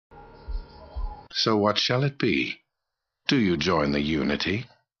So what shall it be? Do you join the Unity,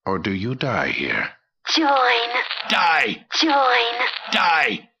 or do you die here? Join. Die! Join.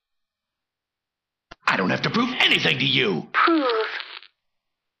 Die! I don't have to prove anything to you! Prove.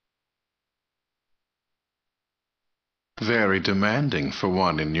 Very demanding for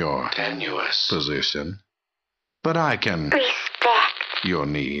one in your Tenuous position. But I can Respect. your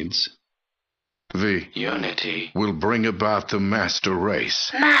needs. The Unity will bring about the master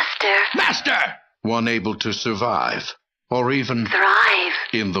race. Master. Master! One able to survive, or even Thrive.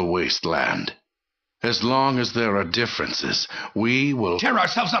 in the wasteland. As long as there are differences, we will Tear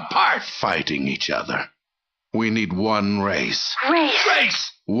ourselves apart! fighting each other. We need one race, Race.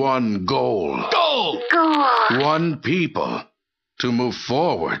 Race! one goal, Goal! Goal. one people to move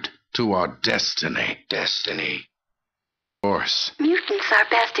forward to our destiny. Destiny. Course. Mutants are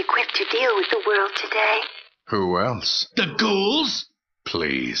best equipped to deal with the world today. Who else? The ghouls?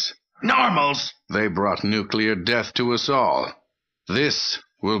 Please. Normals? They brought nuclear death to us all. This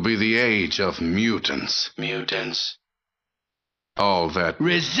will be the age of mutants. Mutants. All that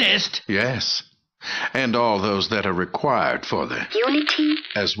Resist? yes. And all those that are required for the Unity.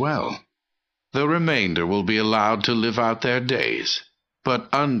 as well. The remainder will be allowed to live out their days, but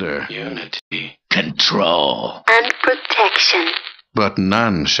under Unity. Control. And protection. but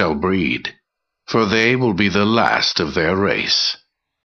none shall breed, for they will be the last of their race.